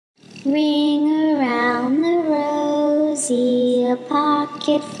Ring around the rosy, a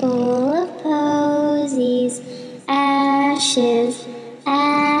pocket full of posies. Ashes,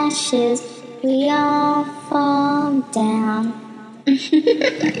 ashes, we all fall down.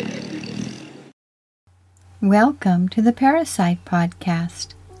 Welcome to the Parasite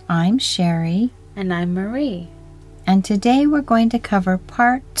Podcast. I'm Sherry. And I'm Marie. And today we're going to cover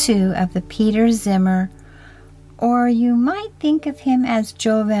part 2 of the Peter Zimmer, or you might think of him as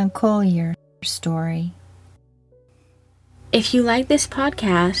Jovan Collier story. If you like this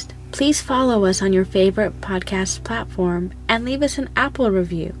podcast, please follow us on your favorite podcast platform and leave us an Apple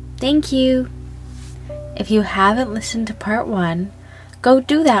review. Thank you. If you haven't listened to part 1, go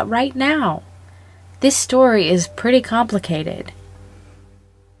do that right now. This story is pretty complicated.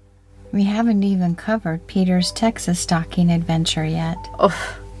 We haven't even covered Peter's Texas stalking adventure yet.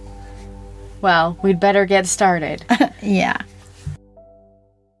 Oh, well, we'd better get started. Yeah.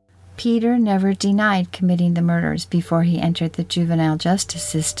 Peter never denied committing the murders before he entered the juvenile justice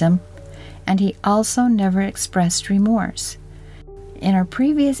system, and he also never expressed remorse. In our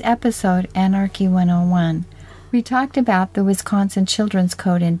previous episode, Anarchy 101, we talked about the Wisconsin Children's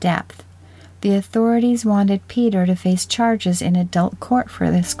Code in depth. The authorities wanted Peter to face charges in adult court for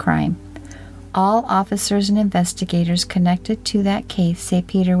this crime. All officers and investigators connected to that case say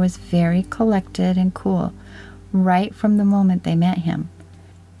Peter was very collected and cool, right from the moment they met him.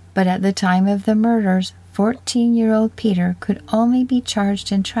 But at the time of the murders, 14-year-old Peter could only be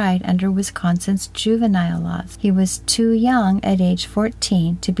charged and tried under Wisconsin's juvenile laws. He was too young at age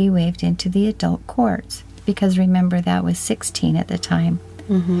 14 to be waived into the adult courts, because remember that was 16 at the time.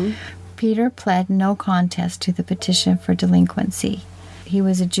 Mm-hmm. Peter pled no contest to the petition for delinquency. He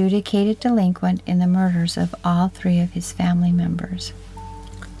was adjudicated delinquent in the murders of all 3 of his family members.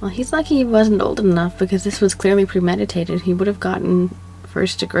 Well, he's lucky he wasn't old enough, because this was clearly premeditated. He would have gotten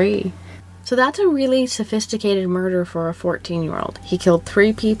first degree. So that's a really sophisticated murder for a 14-year-old. He killed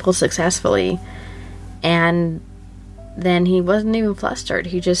 3 people successfully, and then he wasn't even flustered.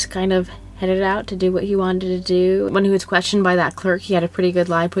 He just kind of headed out to do what he wanted to do. When he was questioned by that clerk, he had a pretty good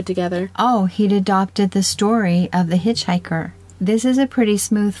lie put together. Oh, he'd adopted the story of the hitchhiker. This is a pretty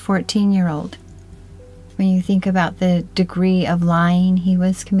smooth 14-year-old. When you think about the degree of lying he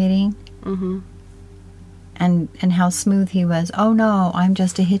was committing. Mm-hmm. And how smooth he was. Oh no, I'm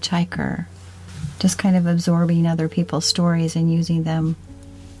just a hitchhiker. Just kind of absorbing other people's stories and using them.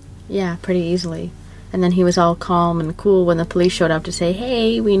 Yeah, pretty easily. And then he was all calm and cool when the police showed up to say,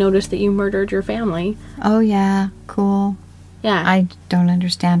 hey, we noticed that you murdered your family. Oh, yeah, cool. Yeah. I don't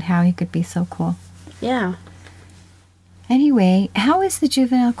understand how he could be so cool. Yeah. Anyway, how is the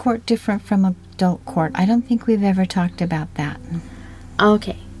juvenile court different from adult court? I don't think we've ever talked about that.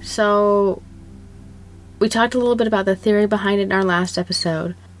 Okay, so we talked a little bit about the theory behind it in our last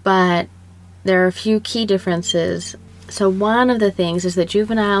episode, but there are a few key differences. So one of the things is that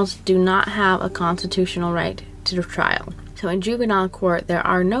juveniles do not have a constitutional right to trial. So in juvenile court, there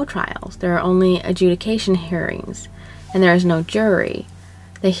are no trials. There are only adjudication hearings, and there is no jury.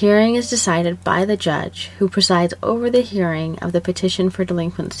 The hearing is decided by the judge, who presides over the hearing of the petition for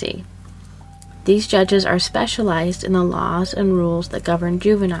delinquency. These judges are specialized in the laws and rules that govern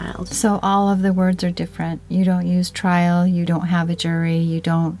juveniles. So all of the words are different. You don't use trial, you don't have a jury, you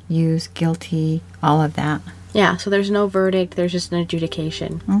don't use guilty, all of that. Yeah, so there's no verdict, there's just an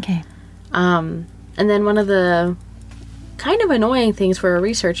adjudication. Okay. And then one of the kind of annoying things for a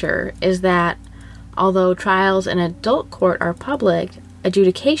researcher is that although trials in adult court are public,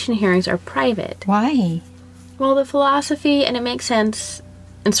 adjudication hearings are private. Why? Well, the philosophy, and it makes sense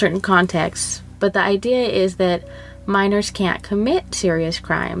in certain contexts, but the idea is that minors can't commit serious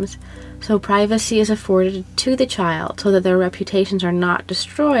crimes, so privacy is afforded to the child so that their reputations are not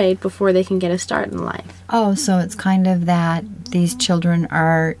destroyed before they can get a start in life. Oh, so it's kind of that these children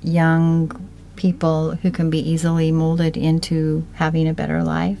are young people who can be easily molded into having a better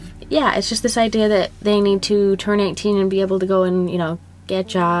life? Yeah, it's just this idea that they need to turn 18 and be able to go and, get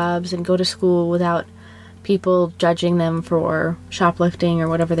jobs and go to school without people judging them for shoplifting or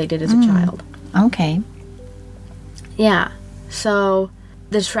whatever they did as a child. Okay. Yeah, so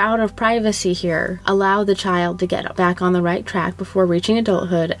the shroud of privacy here allowed the child to get back on the right track before reaching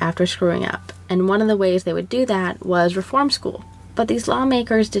adulthood after screwing up. And one of the ways they would do that was reform school. But these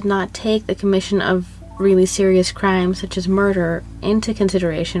lawmakers did not take the commission of really serious crimes such as murder into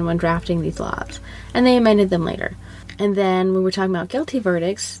consideration when drafting these laws, and they amended them later. And then when we're talking about guilty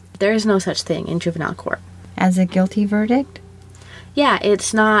verdicts, there is no such thing in juvenile court. As a guilty verdict? Yeah,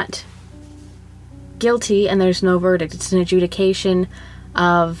 it's not guilty and there's no verdict. It's an adjudication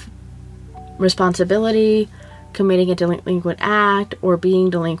of responsibility, committing a delinquent act, or being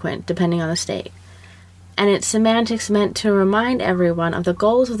delinquent, depending on the state. And its semantics meant to remind everyone of the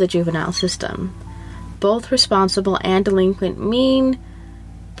goals of the juvenile system. Both responsible and delinquent mean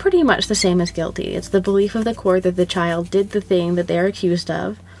pretty much the same as guilty. It's the belief of the court that the child did the thing that they are accused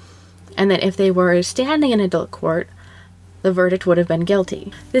of, and that if they were standing in adult court, the verdict would have been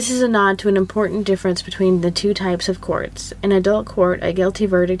guilty. This is a nod to an important difference between the two types of courts. In adult court, a guilty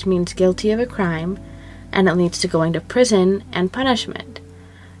verdict means guilty of a crime, and it leads to going to prison and punishment.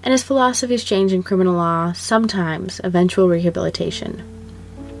 And as philosophies change in criminal law, sometimes eventual rehabilitation.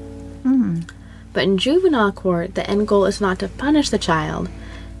 But in juvenile court, the end goal is not to punish the child.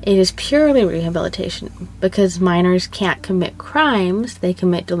 It is purely rehabilitation, because minors can't commit crimes, they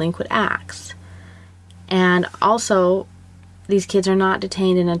commit delinquent acts. And also, these kids are not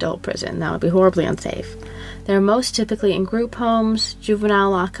detained in adult prison. That would be horribly unsafe. They're most typically in group homes,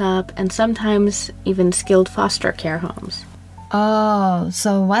 juvenile lockup, and sometimes even skilled foster care homes. Oh,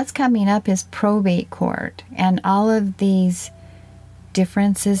 so what's coming up is probate court, and all of these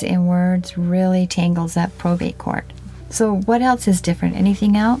differences in words really tangles up probate court. So what else is different?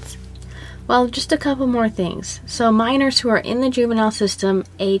 Anything else? Well, just a couple more things. So minors who are in the juvenile system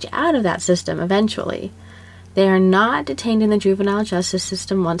age out of that system eventually. They are not detained in the juvenile justice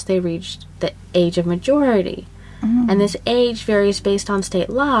system once they reach the age of majority. And this age varies based on state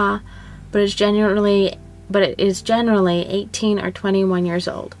law, but it is generally 18 or 21 years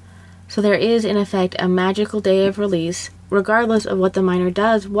old. So there is, in effect, a magical day of release, regardless of what the minor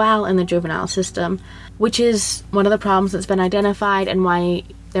does while in the juvenile system, which is one of the problems that's been identified and why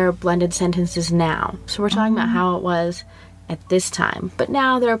there are blended sentences now. So we're talking about how it was at this time. But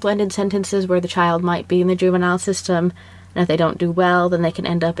now there are blended sentences where the child might be in the juvenile system, and if they don't do well, then they can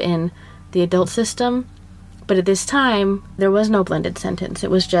end up in the adult system. But at this time, there was no blended sentence.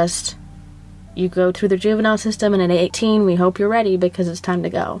 It was just, you go through the juvenile system, and at 18, we hope you're ready because it's time to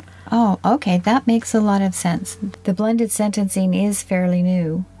go. Oh, okay. That makes a lot of sense. The blended sentencing is fairly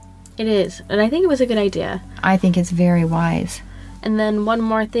new. It is, and I think it was a good idea. I think it's very wise. And then one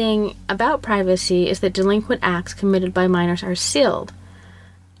more thing about privacy is that delinquent acts committed by minors are sealed.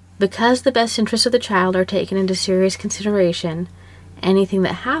 Because the best interests of the child are taken into serious consideration, anything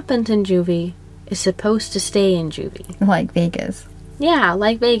that happens in juvie is supposed to stay in juvie. Like Vegas. Yeah,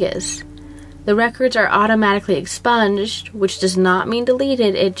 like Vegas. The records are automatically expunged, which does not mean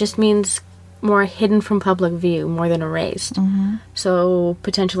deleted. It just means more hidden from public view, more than erased. So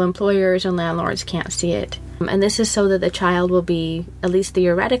potential employers and landlords can't see it. And this is so that the child will be, at least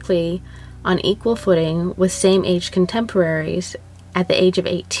theoretically, on equal footing with same-age contemporaries at the age of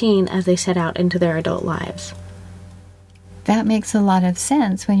 18 as they set out into their adult lives. That makes a lot of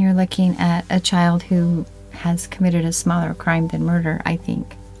sense when you're looking at a child who has committed a smaller crime than murder, I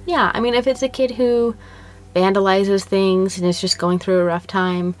think. Yeah, I mean, if it's a kid who vandalizes things and is just going through a rough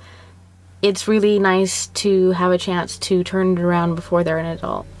time, it's really nice to have a chance to turn it around before they're an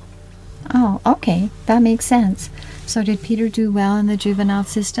adult. Oh, okay. That makes sense. So did Peter do well in the juvenile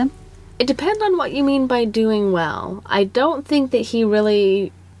system? It depends on what you mean by doing well. I don't think that he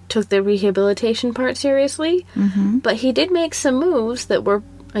really took the rehabilitation part seriously, but he did make some moves that were,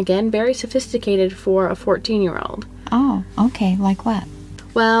 again, very sophisticated for a 14-year-old. Oh, okay. Like what?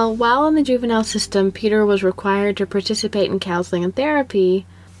 Well, while in the juvenile system, Peter was required to participate in counseling and therapy.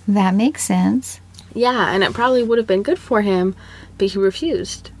 That makes sense. Yeah, and it probably would have been good for him, but he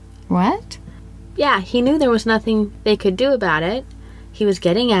refused. What? Yeah, he knew there was nothing they could do about it. He was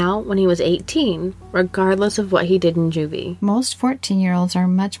getting out when he was 18, regardless of what he did in juvie. Most 14-year-olds are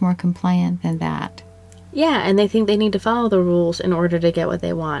much more compliant than that. Yeah, and they think they need to follow the rules in order to get what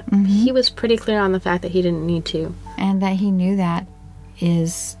they want. He was pretty clear on the fact that he didn't need to. And that he knew that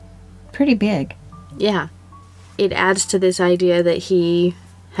is pretty big. Yeah. It adds to this idea that he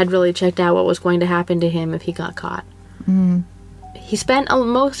had really checked out what was going to happen to him if he got caught. He spent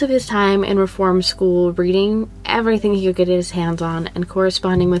most of his time in reform school reading everything he could get his hands on and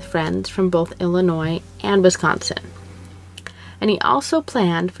corresponding with friends from both Illinois and Wisconsin. And he also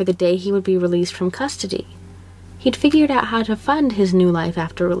planned for the day he would be released from custody. He'd figured out how to fund his new life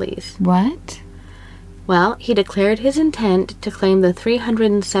after release. What? Well, he declared his intent to claim the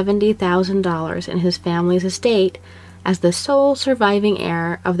 $370,000 in his family's estate as the sole surviving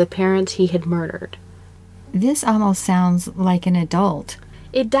heir of the parents he had murdered. This almost sounds like an adult.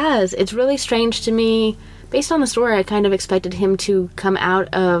 It does. It's really strange to me. Based on the story, I kind of expected him to come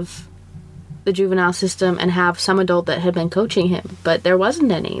out of the juvenile system and have some adult that had been coaching him, but there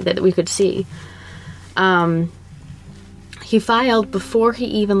wasn't any that we could see. He filed before he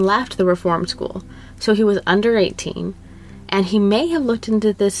even left the reform school, so he was under 18, and he may have looked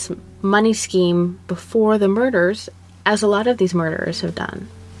into this money scheme before the murders, as a lot of these murderers have done.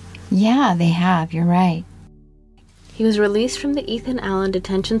 Yeah, they have. You're right. He was released from the Ethan Allen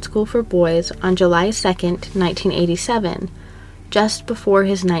Detention School for Boys on July 2nd, 1987, just before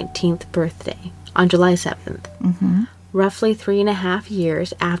his 19th birthday, on July 7th, roughly 3.5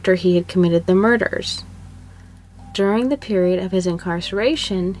 years after he had committed the murders. During the period of his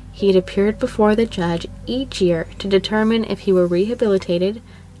incarceration, he had appeared before the judge each year to determine if he were rehabilitated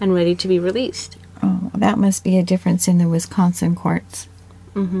and ready to be released. Oh, that must be a difference in the Wisconsin courts.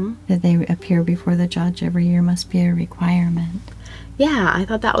 That they appear before the judge every year must be a requirement. Yeah, I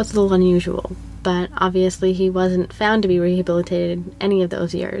thought that was a little unusual, but obviously he wasn't found to be rehabilitated any of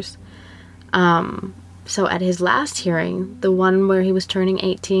those years. So at his last hearing, the one where he was turning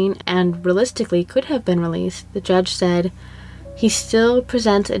 18 and realistically could have been released, the judge said, he still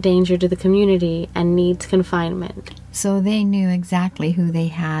presents a danger to the community and needs confinement. So they knew exactly who they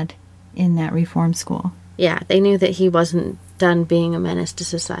had in that reform school. Yeah, they knew that he wasn't done being a menace to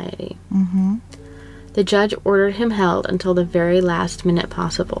society. The judge ordered him held until the very last minute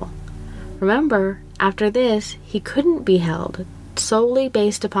possible. Remember, after this, he couldn't be held, solely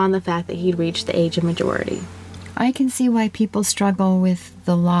based upon the fact that he'd reached the age of majority. I can see why people struggle with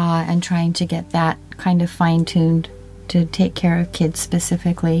the law and trying to get that kind of fine-tuned to take care of kids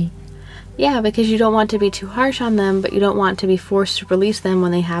specifically. Yeah, because you don't want to be too harsh on them, but you don't want to be forced to release them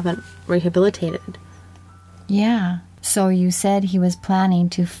when they haven't rehabilitated. Yeah. So you said he was planning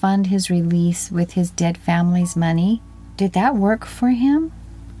to fund his release with his dead family's money. Did that work for him?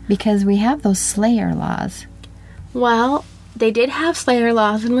 Because we have those Slayer laws. Well, they did have Slayer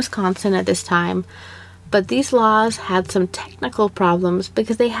laws in Wisconsin at this time, but these laws had some technical problems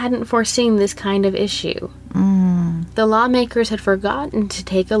because they hadn't foreseen this kind of issue. The lawmakers had forgotten to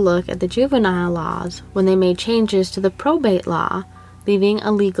take a look at the juvenile laws when they made changes to the probate law, leaving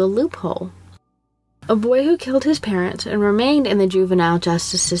a legal loophole. A boy who killed his parents and remained in the juvenile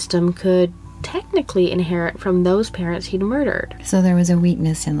justice system could technically inherit from those parents he'd murdered. So there was a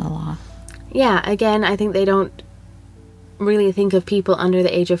weakness in the law. Yeah, again, I think they don't really think of people under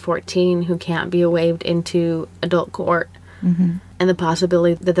the age of 14 who can't be waived into adult court and the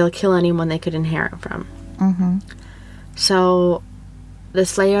possibility that they'll kill anyone they could inherit from. So the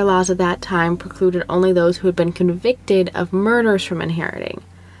Slayer laws at that time precluded only those who had been convicted of murders from inheriting.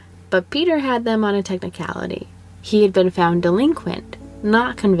 But Peter had them on a technicality. He had been found delinquent,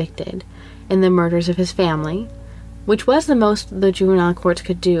 not convicted, in the murders of his family, which was the most the juvenile courts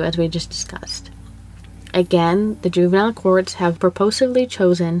could do, as we just discussed. Again, the juvenile courts have purposefully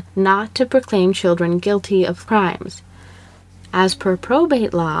chosen not to proclaim children guilty of crimes. As per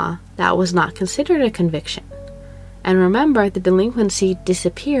probate law, that was not considered a conviction. And remember, the delinquency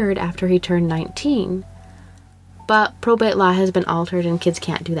disappeared after he turned 19. But probate law has been altered and kids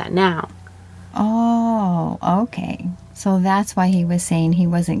can't do that now. Oh, okay. So that's why he was saying he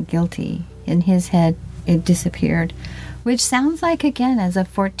wasn't guilty. In his head, it disappeared. Which sounds like, again, as a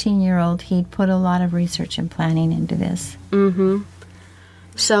 14-year-old, he'd put a lot of research and planning into this.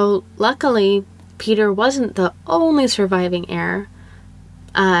 So, luckily, Peter wasn't the only surviving heir.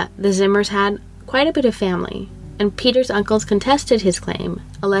 The Zimmers had quite a bit of family, and Peter's uncles contested his claim,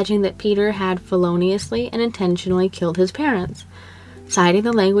 alleging that Peter had feloniously and intentionally killed his parents, citing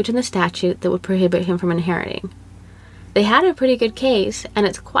the language in the statute that would prohibit him from inheriting. They had a pretty good case, and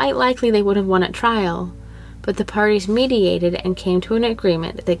it's quite likely they would have won at trial, but the parties mediated and came to an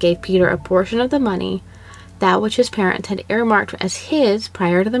agreement that gave Peter a portion of the money, that which his parents had earmarked as his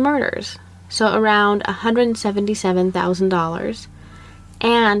prior to the murders, so around $177,000,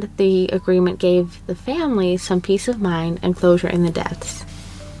 and the agreement gave the family some peace of mind and closure in the deaths.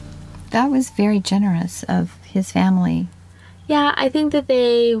 That was very generous of his family. Yeah, I think that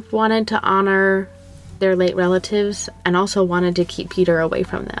they wanted to honor their late relatives and also wanted to keep Peter away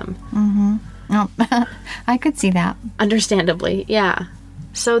from them. Oh, I could see that. Understandably, yeah.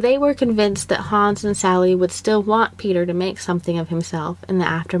 So they were convinced that Hans and Sally would still want Peter to make something of himself in the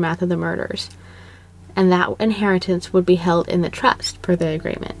aftermath of the murders, and that inheritance would be held in the trust per the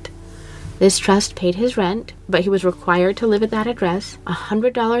agreement. This trust paid his rent, but he was required to live at that address,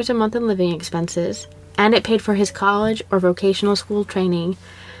 $100 a month in living expenses, and it paid for his college or vocational school training,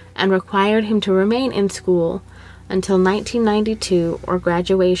 and required him to remain in school until 1992 or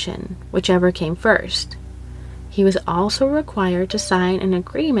graduation, whichever came first. He was also required to sign an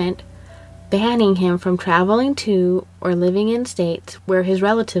agreement banning him from traveling to or living in states where his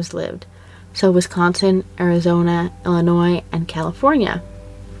relatives lived, so Wisconsin, Arizona, Illinois, and California.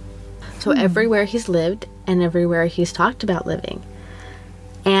 So everywhere he's lived and everywhere he's talked about living.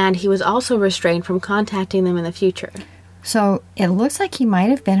 And he was also restrained from contacting them in the future. So it looks like he might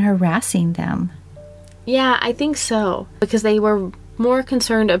have been harassing them. Yeah, I think so. Because they were more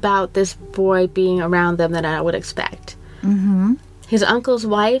concerned about this boy being around them than I would expect. Mm-hmm. His uncle's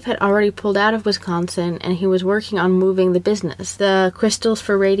wife had already pulled out of Wisconsin, and he was working on moving the business, the crystals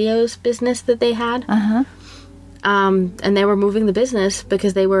for radios business that they had. Uh-huh. And they were moving the business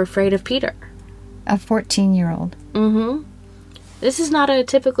because they were afraid of Peter. A 14-year-old. Mm-hmm. This is not a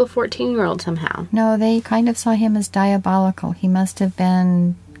typical 14-year-old somehow. No, they kind of saw him as diabolical. He must have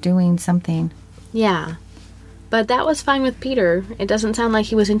been doing something. Yeah. But that was fine with Peter. It doesn't sound like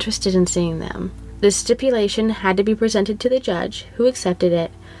he was interested in seeing them. This stipulation had to be presented to the judge, who accepted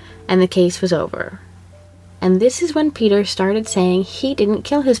it, and the case was over. And this is when Peter started saying he didn't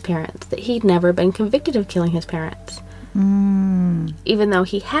kill his parents, that he'd never been convicted of killing his parents. Even though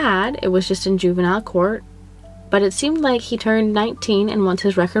he had, it was just in juvenile court. But it seemed like he turned 19, and once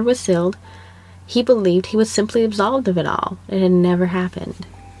his record was sealed, he believed he was simply absolved of it all. It had never happened.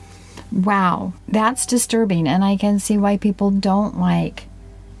 Wow, that's disturbing, and I can see why people don't like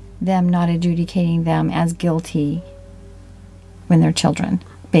them not adjudicating them as guilty when they're children,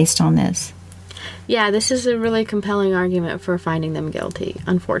 based on this. Yeah, this is a really compelling argument for finding them guilty,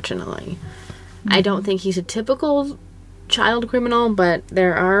 unfortunately. Mm-hmm. I don't think he's a typical child criminal, but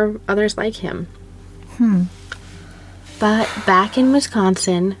there are others like him. But back in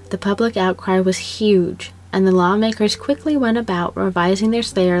Wisconsin, the public outcry was huge, and the lawmakers quickly went about revising their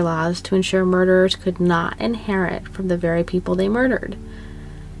slayer laws to ensure murderers could not inherit from the very people they murdered.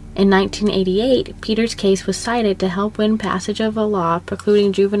 In 1988, Peter's case was cited to help win passage of a law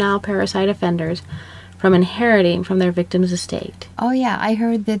precluding juvenile parasite offenders from inheriting from their victim's estate. Oh yeah, I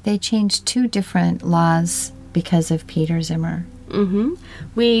heard that they changed 2 different laws because of Peter Zimmer. Mm-hmm.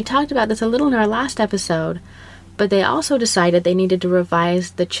 We talked about this a little in our last episode, but they also decided they needed to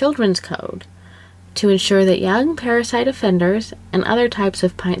revise the Children's Code to ensure that young parasite offenders and other types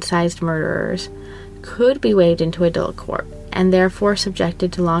of pint-sized murderers could be waived into adult court, and therefore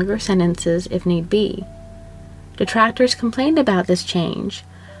subjected to longer sentences if need be. Detractors complained about this change,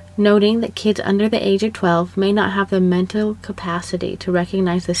 noting that kids under the age of 12 may not have the mental capacity to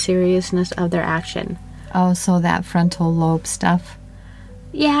recognize the seriousness of their action. Oh, so that frontal lobe stuff?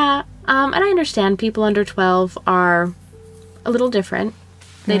 Yeah, and I understand people under 12 are a little different.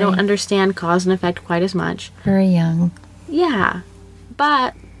 They don't understand cause and effect quite as much. Very young. Yeah,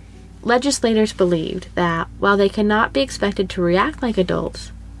 but legislators believed that while they cannot be expected to react like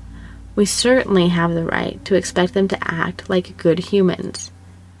adults, we certainly have the right to expect them to act like good humans.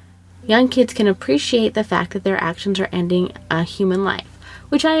 Young kids can appreciate the fact that their actions are ending a human life,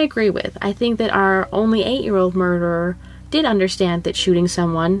 which I agree with. I think that our only 8-year-old murderer did understand that shooting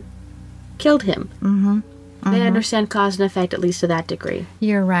someone killed him. They understand cause and effect, at least to that degree.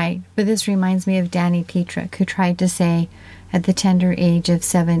 You're right, but this reminds me of Danny Petrick, who tried to say, at the tender age of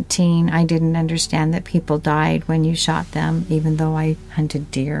 17, I didn't understand that people died when you shot them, even though I hunted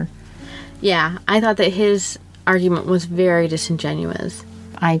deer. Yeah, I thought that his argument was very disingenuous.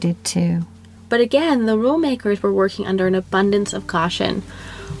 I did too. But again, the rule makers were working under an abundance of caution,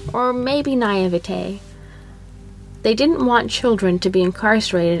 or maybe naivete. They didn't want children to be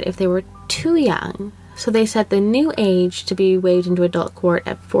incarcerated if they were too young, so they set the new age to be waived into adult court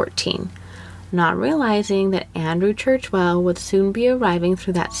at 14. Not realizing that Andrew Churchwell would soon be arriving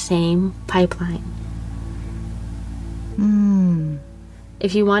through that same pipeline.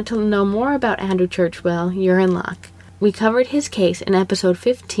 If you want to know more about Andrew Churchwell, you're in luck. We covered his case in episode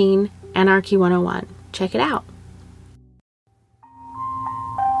 15, Anarchy 101. Check it out.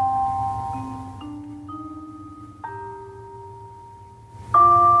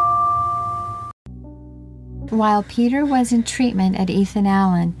 While Peter was in treatment at Ethan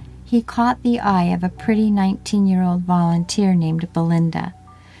Allen, he caught the eye of a pretty 19-year-old volunteer named Belinda.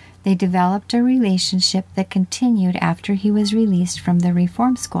 They developed a relationship that continued after he was released from the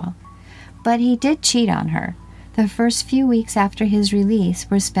reform school. But he did cheat on her. The first few weeks after his release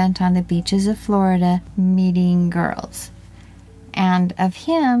were spent on the beaches of Florida meeting girls. And of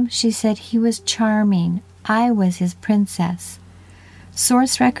him, she said he was charming. I was his princess.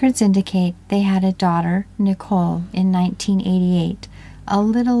 Source records indicate they had a daughter, Nicole, in 1988, a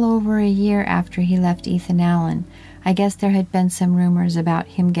little over a year after he left Ethan Allen. I guess there had been some rumors about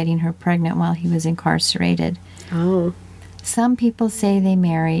him getting her pregnant while he was incarcerated. Oh. Some people say they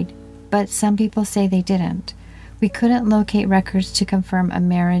married, but some people say they didn't. We couldn't locate records to confirm a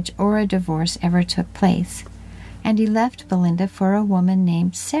marriage or a divorce ever took place. And he left Belinda for a woman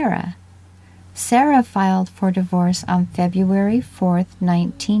named Sarah. Sarah filed for divorce on February 4th,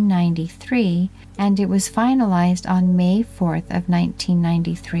 1993, and it was finalized on May 4th of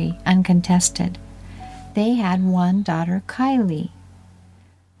 1993, uncontested. they had one daughter, Kylie.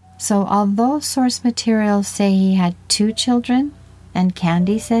 So although source materials say he had 2 children, and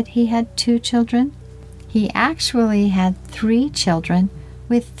Candy said he had 2 children, he actually had 3 children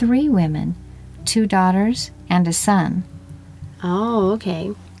with 3 women, 2 daughters and a son. Oh,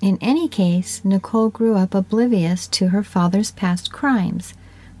 okay. In any case, Nicole grew up oblivious to her father's past crimes,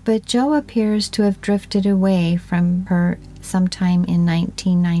 but Joe appears to have drifted away from her sometime in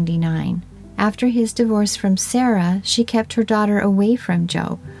 1999. After his divorce from Sarah, she kept her daughter away from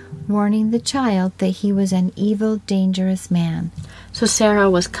Joe, warning the child that he was an evil, dangerous man. So Sarah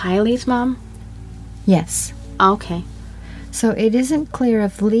was Kylie's mom? Yes. Okay. So it isn't clear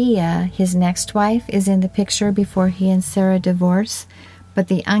if Leah, his next wife, is in the picture before he and Sarah divorce, but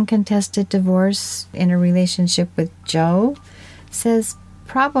the uncontested divorce in a relationship with Joe says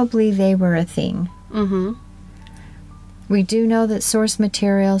probably they were a thing. Mm-hmm. We do know that source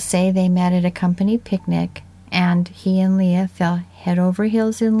materials say they met at a company picnic, and he and Leah fell head over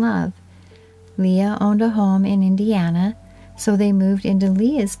heels in love. Leah owned a home in Indiana, so they moved into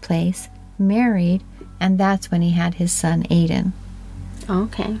Leah's place, married, and that's when he had his son Aiden.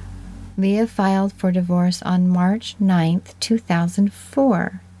 Okay. Leah filed for divorce on March 9th,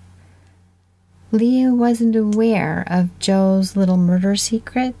 2004. Leah wasn't aware of Joe's little murder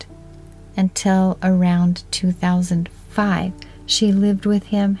secret until around 2005. She lived with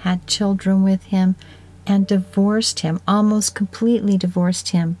him, had children with him, and divorced him, almost completely divorced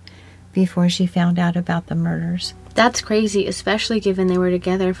him, before she found out about the murders. That's crazy, especially given they were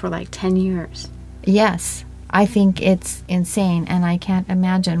together for like 10 years. Yes, I think it's insane, and I can't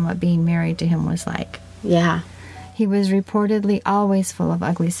imagine what being married to him was like. Yeah. He was reportedly always full of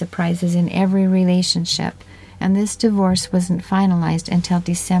ugly surprises in every relationship, and this divorce wasn't finalized until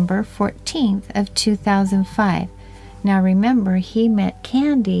December 14th of 2005. Now remember, he met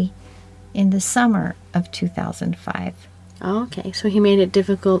Candy in the summer of 2005. Okay, so he made it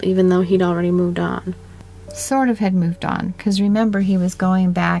difficult even though he'd already moved on. Sort of had moved on, because remember, he was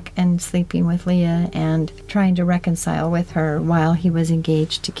going back and sleeping with Leah and trying to reconcile with her while he was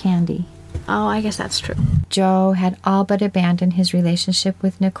engaged to Candy. Oh, I guess that's true. Joe had all but abandoned his relationship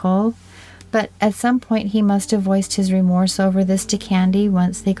with Nicole, but at some point he must have voiced his remorse over this to Candy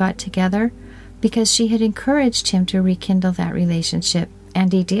once they got together, because she had encouraged him to rekindle that relationship,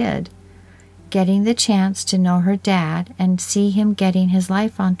 and he did. Getting the chance to know her dad and see him getting his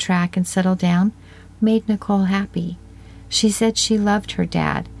life on track and settle down made Nicole happy. She said she loved her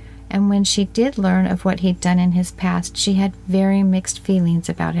dad, and when she did learn of what he'd done in his past, she had very mixed feelings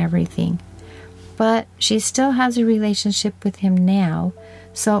about everything. But she still has a relationship with him now,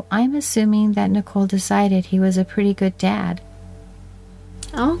 so I'm assuming that Nicole decided he was a pretty good dad.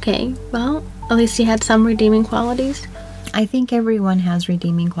 Okay, well, at least he had some redeeming qualities. I think everyone has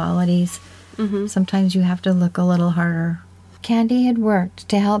redeeming qualities. Mm-hmm. Sometimes you have to look a little harder. Candy had worked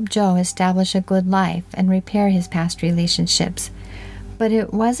to help Joe establish a good life and repair his past relationships. But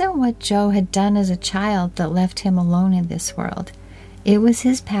it wasn't what Joe had done as a child that left him alone in this world. It was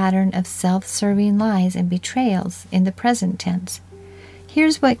his pattern of self-serving lies and betrayals in the present tense.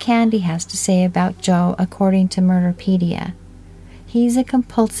 Here's what Candy has to say about Joe according to Murderpedia. He's a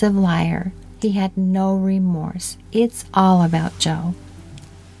compulsive liar. He had no remorse. It's all about Joe.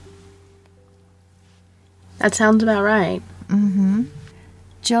 That sounds about right. Mm-hmm.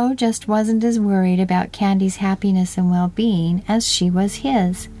 Joe just wasn't as worried about Candy's happiness and well-being as she was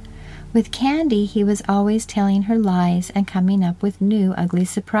his. With Candy, he was always telling her lies and coming up with new ugly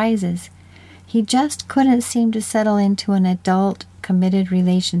surprises. He just couldn't seem to settle into an adult, committed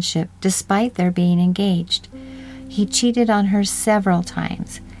relationship despite their being engaged. He cheated on her several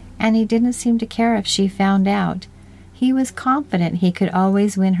times, and he didn't seem to care if she found out. He was confident he could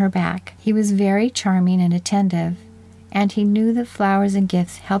always win her back. He was very charming and attentive, and he knew that flowers and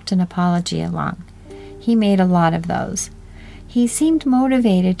gifts helped an apology along. He made a lot of those. He seemed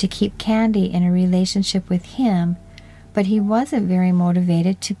motivated to keep Candy in a relationship with him, but he wasn't very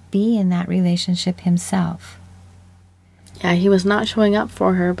motivated to be in that relationship himself. Yeah, he was not showing up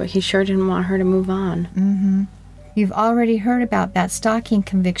for her, but he sure didn't want her to move on. Mm-hmm. You've already heard about that stalking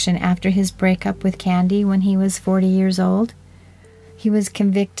conviction after his breakup with Candy when he was 40 years old. He was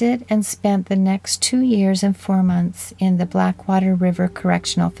convicted and spent the next 2 years and 4 months in the Blackwater River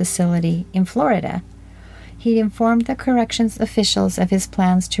Correctional Facility in Florida. He informed the corrections officials of his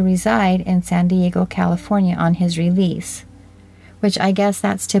plans to reside in San Diego, California on his release, which I guess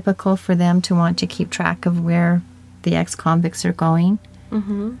that's typical for them to want to keep track of where the ex-convicts are going.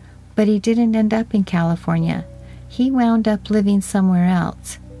 Mm-hmm. But he didn't end up in California. He wound up living somewhere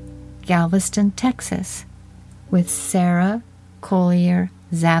else, Galveston, Texas, with Sarah Collier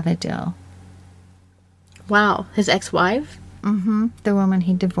Zavadil. Wow, his ex-wife? Mm-hmm. The woman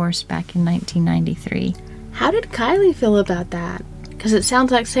he divorced back in 1993. How did Kylie feel about that? Because it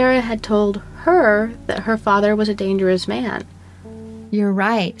sounds like Sarah had told her that her father was a dangerous man. You're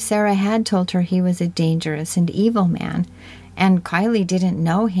right. Sarah had told her he was a dangerous and evil man, and Kylie didn't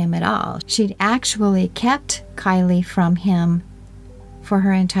know him at all. She'd actually kept Kylie from him for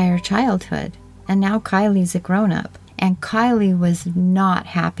her entire childhood, and now Kylie's a grown-up, and Kylie was not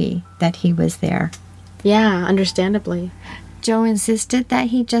happy that he was there. Yeah, understandably. Joe insisted that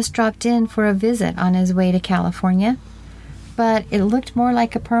he just dropped in for a visit on his way to California, but it looked more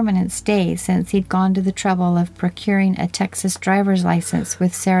like a permanent stay since he'd gone to the trouble of procuring a Texas driver's license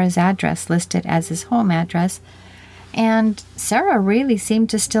with Sarah's address listed as his home address, and Sarah really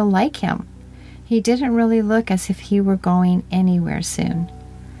seemed to still like him. He didn't really look as if he were going anywhere soon.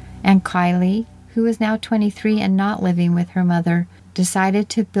 And Kylie, who was now 23 and not living with her mother, decided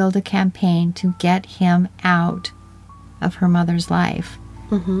to build a campaign to get him out of her mother's life.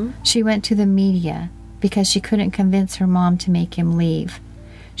 Mm-hmm. She went to the media because she couldn't convince her mom to make him leave.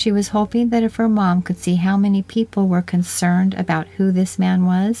 She was hoping that if her mom could see how many people were concerned about who this man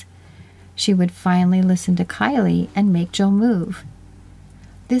was, she would finally listen to Kylie and make Joe move.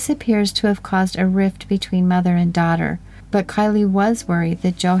 This appears to have caused a rift between mother and daughter, but Kylie was worried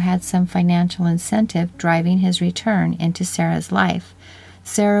that Joe had some financial incentive driving his return into Sarah's life.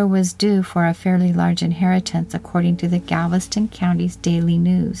 Sarah was due for a fairly large inheritance, according to the Galveston County's Daily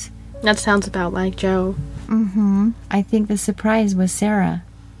News. That sounds about like Joe. Mm-hmm. I think the surprise was Sarah.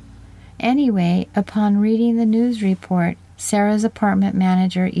 Anyway, upon reading the news report, Sarah's apartment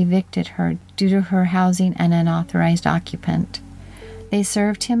manager evicted her due to her housing an unauthorized occupant. They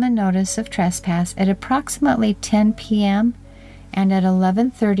served him a notice of trespass at approximately 10 p.m., and at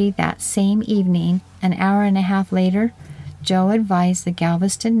 11:30 that same evening, an hour and a half later, Joe advised the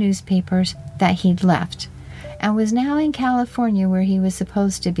Galveston newspapers that he'd left and was now in California where he was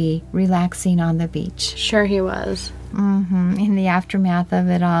supposed to be, relaxing on the beach. Sure he was. Mm-hmm. In the aftermath of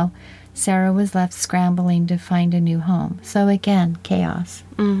it all, Sarah was left scrambling to find a new home. So again, chaos.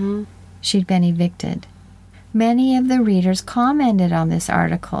 Mm-hmm. She'd been evicted. Many of the readers commented on this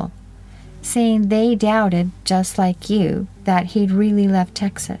article, saying they doubted, just like you, that he'd really left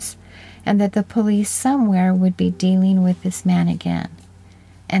Texas, and that the police somewhere would be dealing with this man again.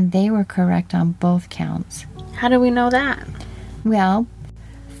 And they were correct on both counts. How do we know that? Well,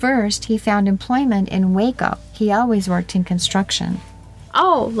 first he found employment in Waco. He always worked in construction.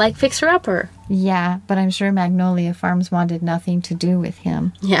 Oh, like fixer-upper. Yeah, but I'm sure Magnolia Farms wanted nothing to do with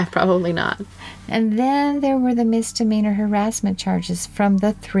him. Yeah, probably not. And then there were the misdemeanor harassment charges from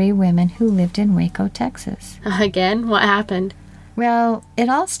the 3 women who lived in Waco, Texas. Again? What happened? Well, it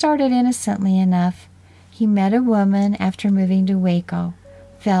all started innocently enough. He met a woman after moving to Waco,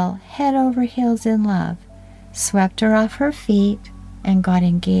 fell head over heels in love, swept her off her feet, and got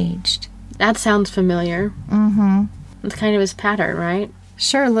engaged. That sounds familiar. Mm-hmm. It's kind of his pattern, right?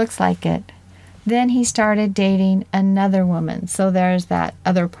 Sure looks like it. Then he started dating another woman, so there's that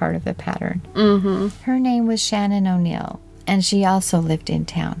other part of the pattern. Mm-hmm. Her name was Shannon O'Neill, and she also lived in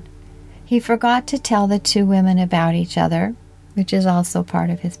town. He forgot to tell the 2 women about each other, which is also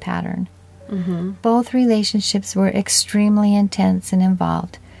part of his pattern. Mm-hmm. Both relationships were extremely intense and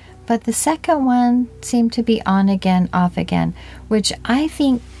involved, but the second one seemed to be on again, off again, which I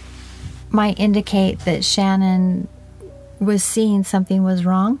think might indicate that Shannon was seeing something was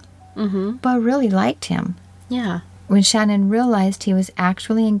wrong, but really liked him. Yeah. When Shannon realized he was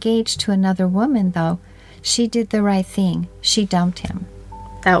actually engaged to another woman, though, she did the right thing. She dumped him.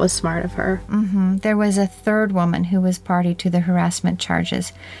 That was smart of her. There was a 3rd woman who was party to the harassment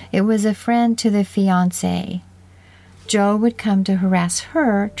charges. It was a friend to the fiancé. Joe would come to harass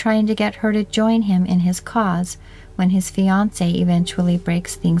her, trying to get her to join him in his cause when his fiancé eventually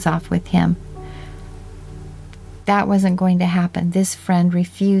breaks things off with him. That wasn't going to happen. This friend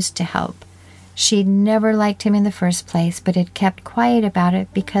refused to help. She'd never liked him in the first place, but had kept quiet about it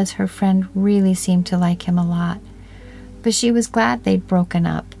because her friend really seemed to like him a lot. But she was glad they'd broken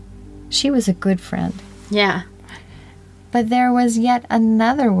up. She was a good friend. Yeah. But there was yet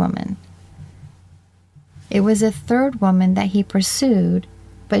another woman. It was a 3rd woman that he pursued,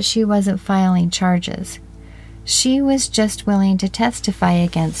 but she wasn't filing charges. She was just willing to testify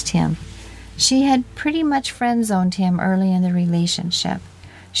against him. She had pretty much friend-zoned him early in the relationship.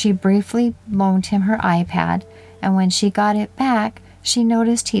 She briefly loaned him her iPad, and when she got it back, she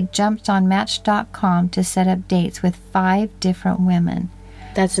noticed he'd jumped on Match.com to set up dates with 5 different women.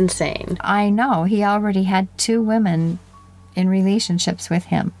 That's insane. I know. He already had 2 women in relationships with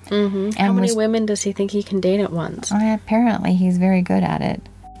him. Mm-hmm. How many women does he think he can date at once? Apparently, he's very good at it.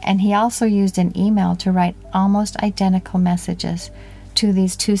 And he also used an email to write almost identical messages to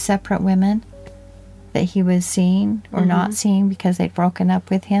these two separate women that he was seeing or not seeing because they'd broken up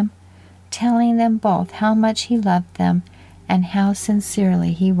with him, telling them both how much he loved them and how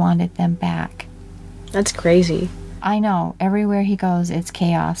sincerely he wanted them back. That's crazy. I know. Everywhere he goes, it's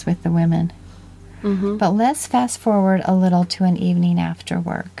chaos with the women. But let's fast forward a little to an evening after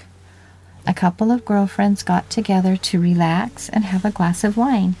work. A couple of girlfriends got together to relax and have a glass of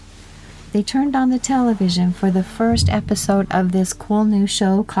wine. They turned on the television for the first episode of this cool new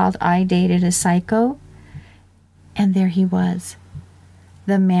show called I Dated a Psycho. And there he was,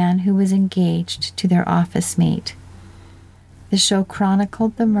 the man who was engaged to their office mate. The show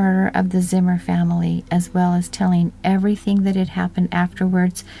chronicled the murder of the Zimmer family, as well as telling everything that had happened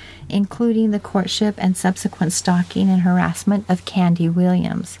afterwards, including the courtship and subsequent stalking and harassment of Candy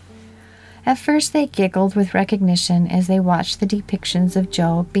Williams. At first they giggled with recognition as they watched the depictions of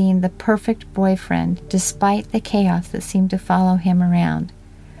Joe being the perfect boyfriend despite the chaos that seemed to follow him around.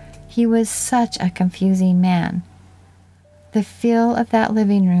 He was such a confusing man. The feel of that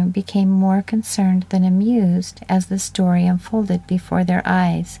living room became more concerned than amused as the story unfolded before their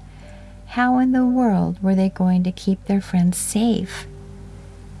eyes. How in the world were they going to keep their friends safe?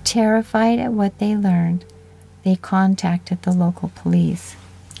 Terrified at what they learned, they contacted the local police.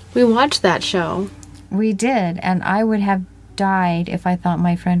 We watched that show. We did, and I would have died if I thought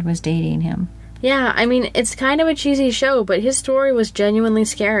my friend was dating him. Yeah, I mean, it's kind of a cheesy show, but his story was genuinely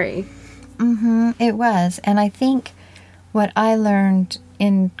scary. It was, and I think what I learned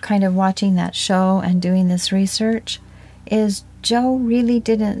in kind of watching that show and doing this research is Joe really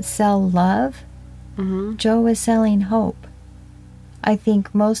didn't sell love. Joe was selling hope. I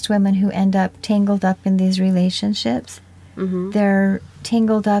think most women who end up tangled up in these relationships, they're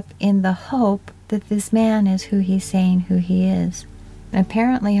tangled up in the hope that this man is who he's saying who he is. And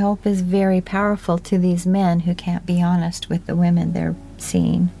apparently hope is very powerful to these men who can't be honest with the women they're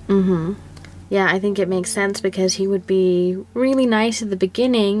seeing. Yeah, I think it makes sense because he would be really nice at the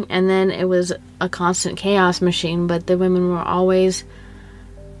beginning, and then it was a constant chaos machine, but the women were always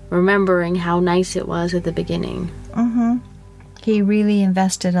remembering how nice it was at the beginning. He really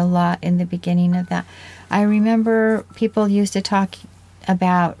invested a lot in the beginning of that. I remember people used to talk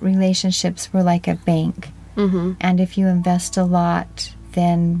about relationships were like a bank. And if you invest a lot,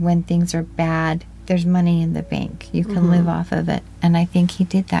 then when things are bad, there's money in the bank. You can live off of it. And I think he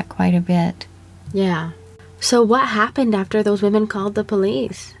did that quite a bit. Yeah. So what happened after those women called the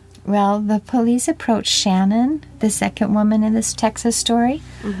police? Well, the police approached Shannon, the second woman in this Texas story,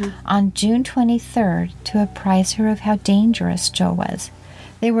 on June 23rd to apprise her of how dangerous Joe was.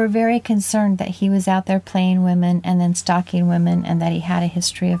 They were very concerned that he was out there playing women and then stalking women and that he had a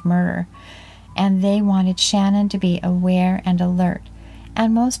history of murder. And they wanted Shannon to be aware and alert,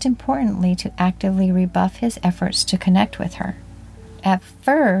 and most importantly, to actively rebuff his efforts to connect with her. At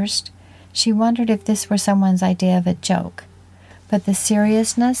first, she wondered if this were someone's idea of a joke, but the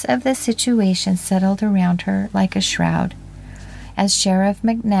seriousness of the situation settled around her like a shroud. As Sheriff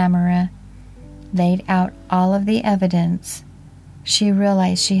McNamara laid out all of the evidence, she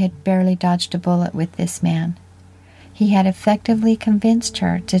realized she had barely dodged a bullet with this man. He had effectively convinced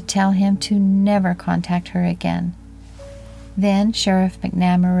her to tell him to never contact her again. Then Sheriff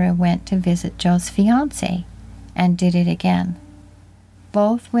McNamara went to visit Joe's fiancée and did it again.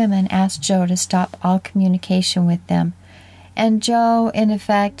 Both women asked Joe to stop all communication with them, and Joe, in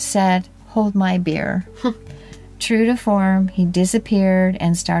effect, said, "Hold my beer." True to form, he disappeared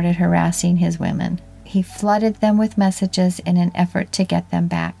and started harassing his women. He flooded them with messages in an effort to get them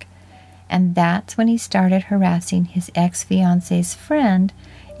back. And that's when he started harassing his ex-fiancée's friend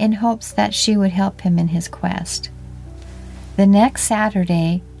in hopes that she would help him in his quest. The next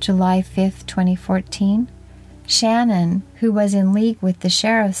Saturday, July 5th, 2014, Shannon, who was in league with the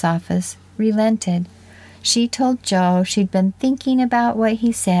sheriff's office, relented. She told Joe she'd been thinking about what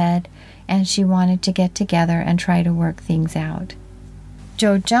he said and she wanted to get together and try to work things out.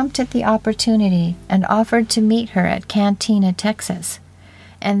 Joe jumped at the opportunity and offered to meet her at Cantina, Texas.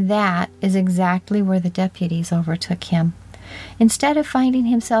 And that is exactly where the deputies overtook him. Instead of finding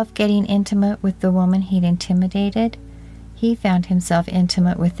himself getting intimate with the woman he'd intimidated, he found himself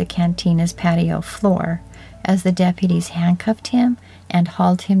intimate with the Cantina's patio floor as the deputies handcuffed him and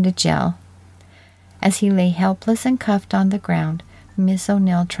hauled him to jail. As he lay helpless and cuffed on the ground, Miss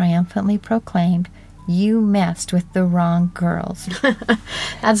O'Neill triumphantly proclaimed, "You messed with the wrong girls."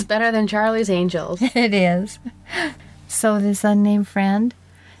 That's better than Charlie's Angels. It is. So this unnamed friend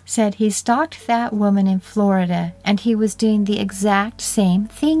said he stalked that woman in Florida, and he was doing the exact same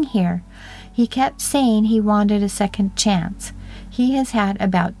thing here. He kept saying he wanted a second chance, He has had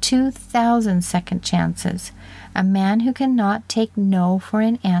about 2,000 second chances. A man who cannot take no for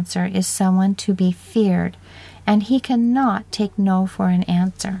an answer is someone to be feared, and he cannot take no for an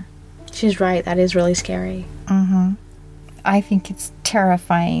answer. She's right. That is really scary. I think it's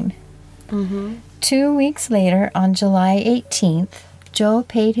terrifying. 2 weeks later, on July 18th, Joe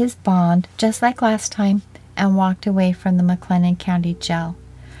paid his bond, just like last time, and walked away from the McLennan County Jail.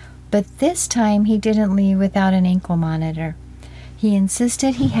 But this time, he didn't leave without an ankle monitor. He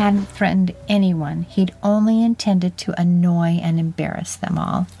insisted he hadn't threatened anyone. He'd only intended to annoy and embarrass them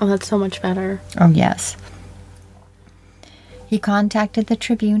all. Oh, that's so much better. Oh, yes. He contacted the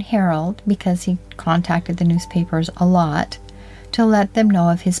Tribune-Herald, because he contacted the newspapers a lot, to let them know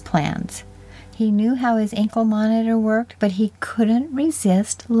of his plans. He knew how his ankle monitor worked, but he couldn't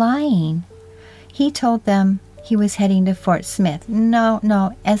resist lying. He told them he was heading to Fort Smith.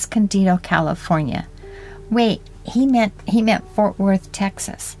 No, Escondido, California. Wait, he meant Fort Worth,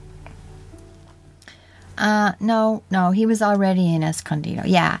 Texas. No, he was already in Escondido.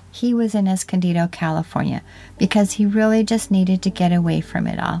 Yeah, he was in Escondido, California, because he really just needed to get away from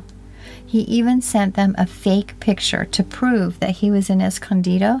it all. He even sent them a fake picture to prove that he was in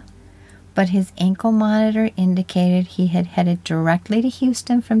Escondido, but his ankle monitor indicated he had headed directly to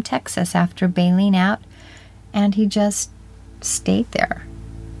Houston from Texas after bailing out, and he just stayed there.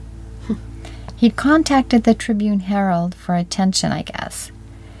 He'd contacted the Tribune-Herald for attention, I guess.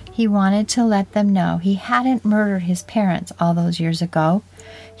 He wanted to let them know he hadn't murdered his parents all those years ago.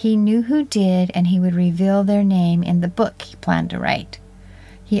 He knew who did, and he would reveal their name in the book he planned to write.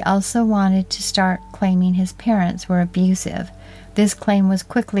 He also wanted to start claiming his parents were abusive. This claim was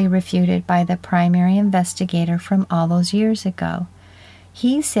quickly refuted by the primary investigator from all those years ago.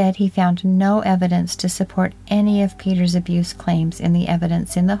 He said he found no evidence to support any of Peter's abuse claims in the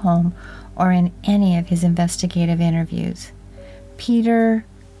evidence in the home or in any of his investigative interviews. Peter,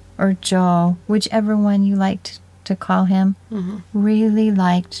 or Joe, whichever one you liked to call him, really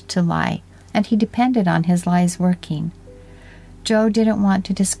liked to lie, and he depended on his lies working. Joe didn't want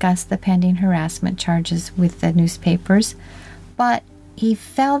to discuss the pending harassment charges with the newspapers, but he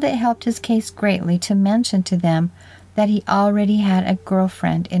felt it helped his case greatly to mention to them that he already had a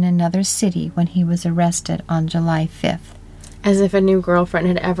girlfriend in another city when he was arrested on July 5th. As if a new girlfriend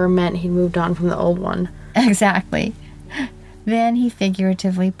had ever meant he'd moved on from the old one. Exactly. Then he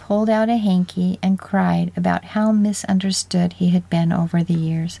figuratively pulled out a hanky and cried about how misunderstood he had been over the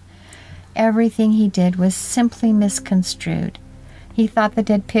years. Everything he did was simply misconstrued. He thought the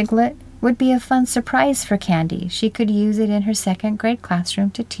dead piglet would be a fun surprise for Candy. She could use it in her second grade classroom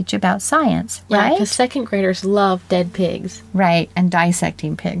to teach about science, Yeah, right? because second graders love dead pigs. Right, and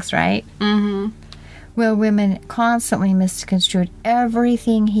dissecting pigs, right? Well, women constantly misconstrued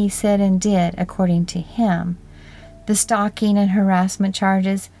everything he said and did according to him. The stalking and harassment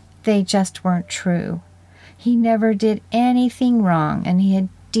charges, they just weren't true. He never did anything wrong, and he had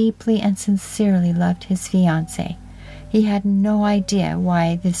deeply and sincerely loved his fiancée. He had no idea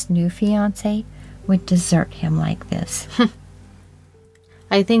why this new fiancée would desert him like this.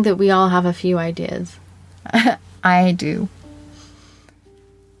 I think that we all have a few ideas. I do.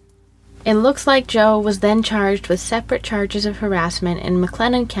 It looks like Joe was then charged with separate charges of harassment in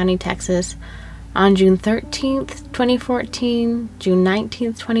McLennan County, Texas, on June 13th, 2014, June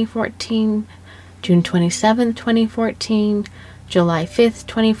 19th, 2014, June 27th, 2014, July 5th,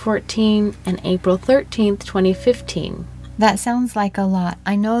 2014, and April 13th, 2015. That sounds like a lot.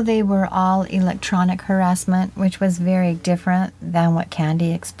 I know they were all electronic harassment, which was very different than what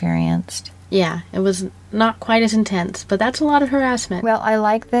Candy experienced. Yeah, it was not quite as intense, but that's a lot of harassment. Well, I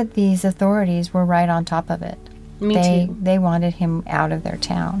like that these authorities were right on top of it. Me too. They wanted him out of their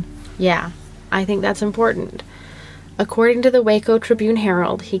town. Yeah, I think that's important. According to the Waco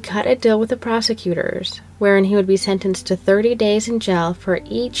Tribune-Herald, he cut a deal with the prosecutors, wherein he would be sentenced to 30 days in jail for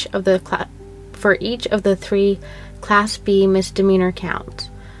each of the 3 Class B misdemeanor counts,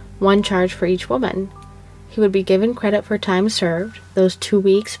 1 charge for each woman. He would be given credit for time served, those 2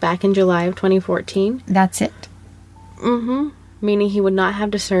 weeks back in July of 2014. That's it? Meaning he would not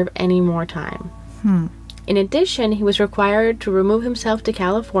have to serve any more time. In addition, he was required to remove himself to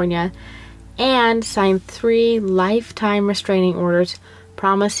California and sign 3 lifetime restraining orders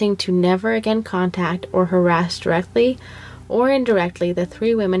promising to never again contact or harass directly or indirectly the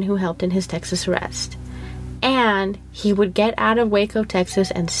 3 women who helped in his Texas arrest. And he would get out of Waco, Texas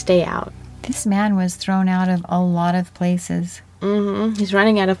and stay out. This man was thrown out of a lot of places. He's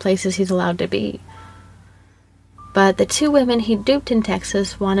running out of places he's allowed to be. But the 2 women he duped in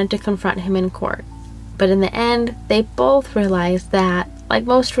Texas wanted to confront him in court. But in the end, they both realized that, like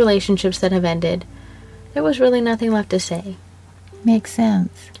most relationships that have ended, there was really nothing left to say. Makes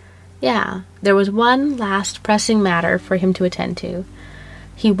sense. Yeah, there was one last pressing matter for him to attend to.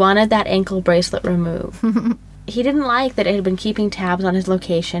 He wanted that ankle bracelet removed. He didn't like that it had been keeping tabs on his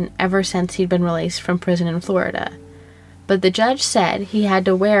location ever since he'd been released from prison in Florida. But the judge said he had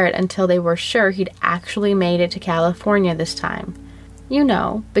to wear it until they were sure he'd actually made it to California this time. You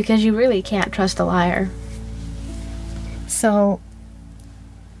know, because you really can't trust a liar. So,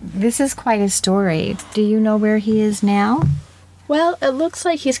 this is quite a story. Do you know where he is now? Well, it looks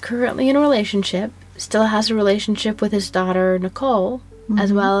like he's currently in a relationship, still has a relationship with his daughter, Nicole,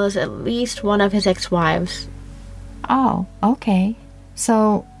 as well as at least one of his ex-wives. Oh, okay.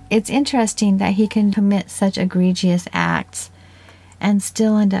 So, it's interesting that he can commit such egregious acts and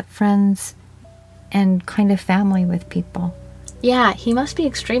still end up friends and kind of family with people. Yeah, he must be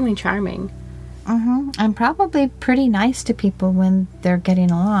extremely charming. And probably pretty nice to people when they're getting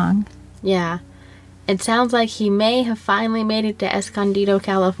along. Yeah. It sounds like he may have finally made it to Escondido,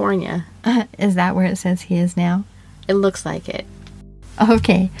 California. Is that where it says he is now? It looks like it.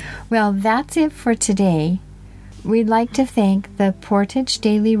 Okay, well, that's it for today. We'd like to thank the Portage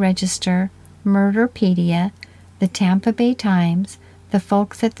Daily Register, Murderpedia, the Tampa Bay Times, the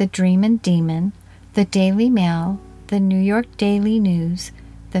folks at the Dreamin' Demon, the Daily Mail, the New York Daily News,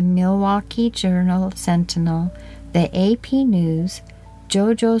 the Milwaukee Journal Sentinel, the AP News,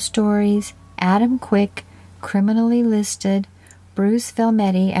 JoJo Stories, Adam Quick, Criminally Listed, Bruce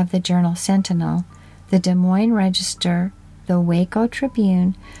Velmetti of the Journal Sentinel, the Des Moines Register, the Waco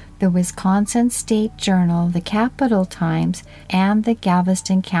Tribune, the Wisconsin State Journal, the Capital Times, and the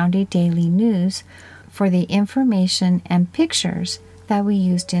Galveston County Daily News for the information and pictures that we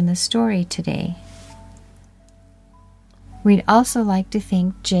used in the story today. We'd also like to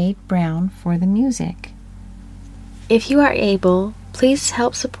thank Jade Brown for the music. If you are able, please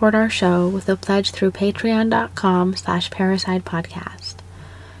help support our show with a pledge through patreon.com/parasitepodcast.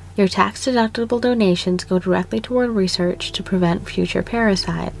 Your tax-deductible donations go directly toward research to prevent future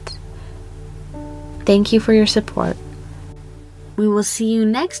parasites. Thank you for your support. We will see you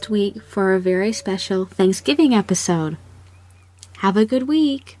next week for a very special Thanksgiving episode. Have a good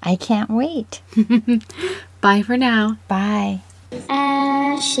week. I can't wait. Bye for now. Bye.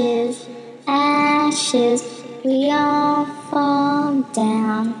 Ashes, ashes, we all fall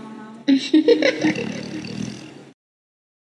down.